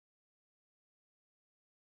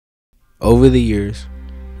Over the years,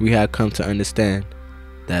 we have come to understand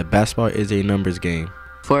that basketball is a numbers game.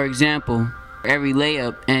 For example, every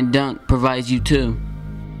layup and dunk provides you 2.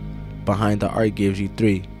 Behind the arc gives you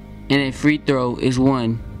 3. And a free throw is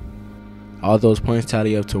 1. All those points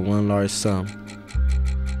tally up to one large sum,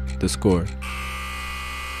 the score.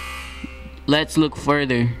 Let's look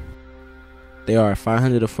further. There are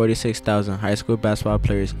 546,000 high school basketball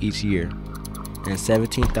players each year, and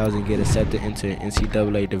 17,000 get accepted into an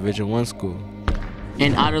NCAA Division I school.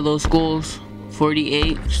 And out of those schools,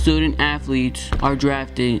 48 student athletes are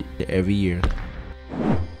drafted every year.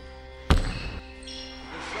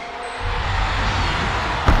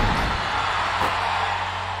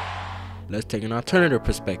 Let's take an alternative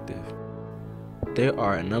perspective. There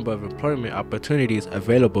are a number of employment opportunities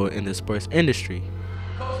available in the sports industry.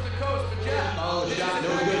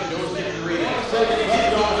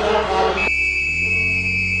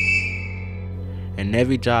 And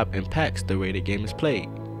every job impacts the way the game is played.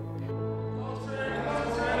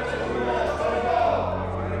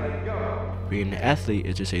 Being an athlete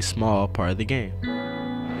is just a small part of the game.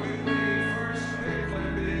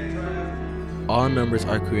 All numbers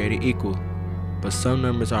are created equal, but some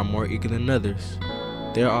numbers are more equal than others.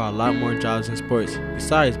 There are a lot more jobs in sports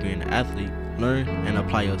besides being an athlete. Learn and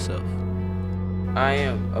apply yourself. I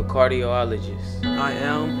am a cardiologist. I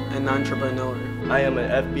am an entrepreneur. I am an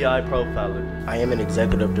FBI profiler. I am an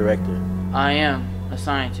executive director. I am a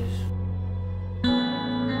scientist.